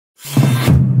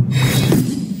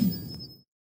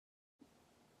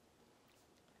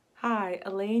Hi,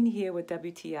 Elaine here with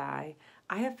WTI.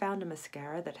 I have found a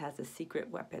mascara that has a secret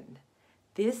weapon.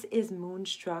 This is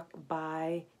Moonstruck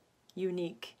by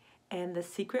Unique, and the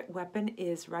secret weapon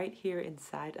is right here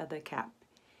inside of the cap.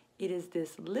 It is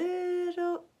this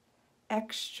little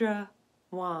extra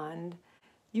wand.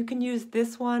 You can use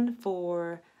this one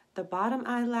for the bottom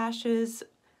eyelashes,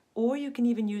 or you can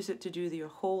even use it to do your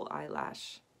whole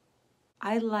eyelash.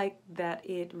 I like that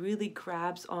it really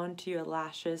grabs onto your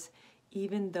lashes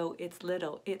even though it's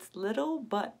little. It's little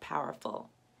but powerful.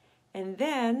 And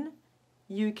then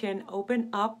you can open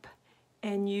up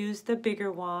and use the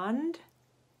bigger wand.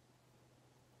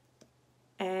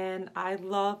 And I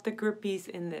love the grippies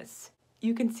in this.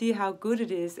 You can see how good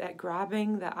it is at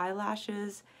grabbing the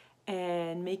eyelashes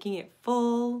and making it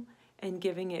full and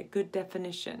giving it good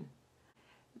definition.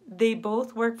 They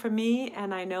both work for me,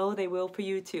 and I know they will for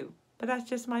you too. But that's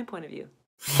just my point of view.